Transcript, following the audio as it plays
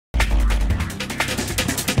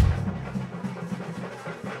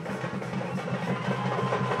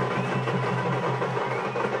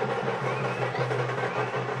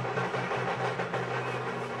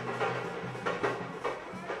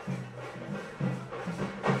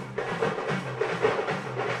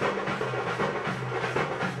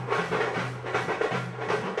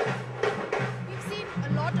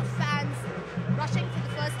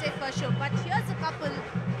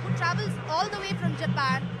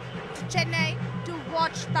Chennai to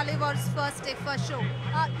watch Talivar's first day first show.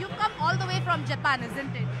 You've come all the way from Japan,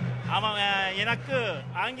 isn't it? ஆமாம் எனக்கு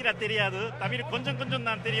ஆங்கிலம் தெரியாது தமிழ் கொஞ்சம் கொஞ்சம்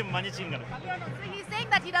தான் தெரியும் மன்னிச்சுங்க. So he's saying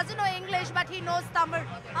that he doesn't know English but he knows Tamil.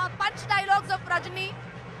 Punch dialogues of Rajini.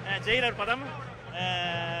 Jailer பதம்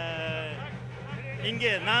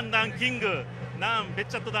இங்கே நான் தான் கிங் நான்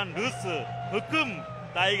பெச்சத்து தான் loose Hukum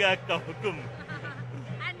tiger Hukum.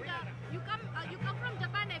 And you come from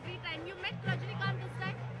Japan every time. You met Rajinikanth this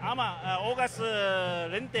time? ஆமாம் August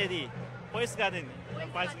 2 தேதி boys garden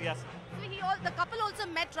So the couple also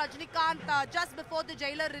met Rajinikanth just before the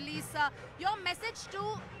jailer release. Your message to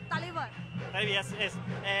Talivar? Yes.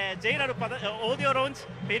 Jailer audio launch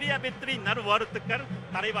Peria Betri Narvartukar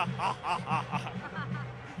Talivar.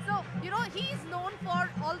 So, he's known for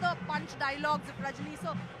all the punch dialogues of Rajini.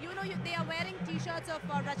 So, they are wearing t-shirts of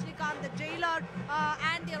Rajinikanth, the jailer,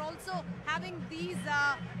 and they're also having these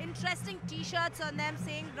interesting t-shirts on them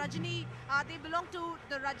saying Rajini. They belong to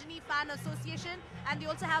the Rajini Fan Association, and they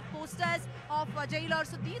also have posters of jailer.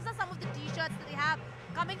 So, these are some of the t-shirts that they have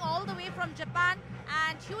coming all the way from Japan,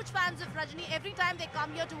 and huge fans of Rajini. Every time they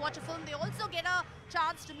come here to watch a film, they also get a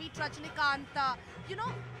chance to meet Rajinikanth.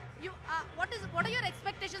 What are your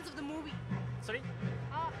expectations of the movie? Sorry?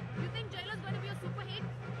 You think Jailer is going to be a super hit?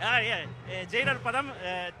 Yeah. Jailer padam,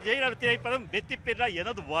 Jailer thirai padam vetti perra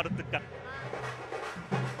enadu varuthukka.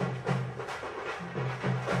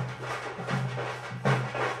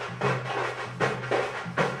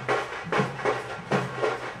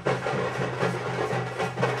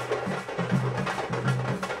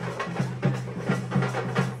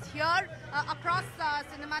 Here across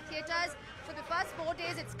cinema theatres. For the first 4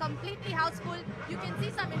 days, it's completely houseful. You can see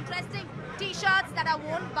some interesting t-shirts that are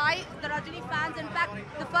worn by the Rajini fans. In fact,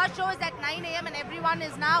 the first show is at 9 a.m. and everyone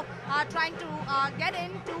is now trying to get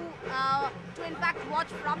in to in fact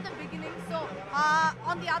watch from the beginning. So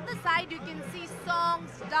on the other side, you can see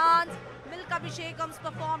songs, dance, milk abhishekams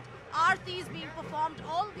performed, aartis being performed.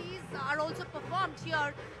 All these are also performed here,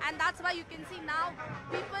 and that's why you can see now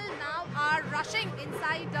people now are rushing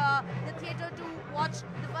inside the theatre to watch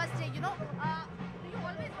the first day. Do you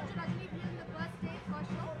always watch Rajini film the first day, first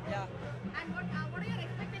show? Yeah. And what are your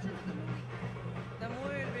expectations of the movie? The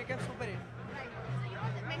movie will become super hit. Right.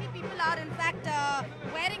 So many people are in fact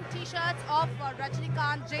wearing t-shirts of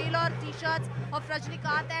Rajinikanth, jailer t-shirts of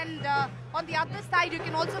Rajinikanth, and on the other side you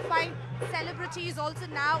can also find celebrities also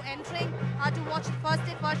now entering to watch the first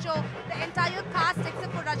day first show. The entire cast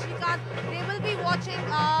except for Rajinikanth, they will be watching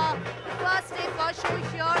the first day first show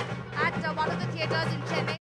here at one of the theatres in Chennai.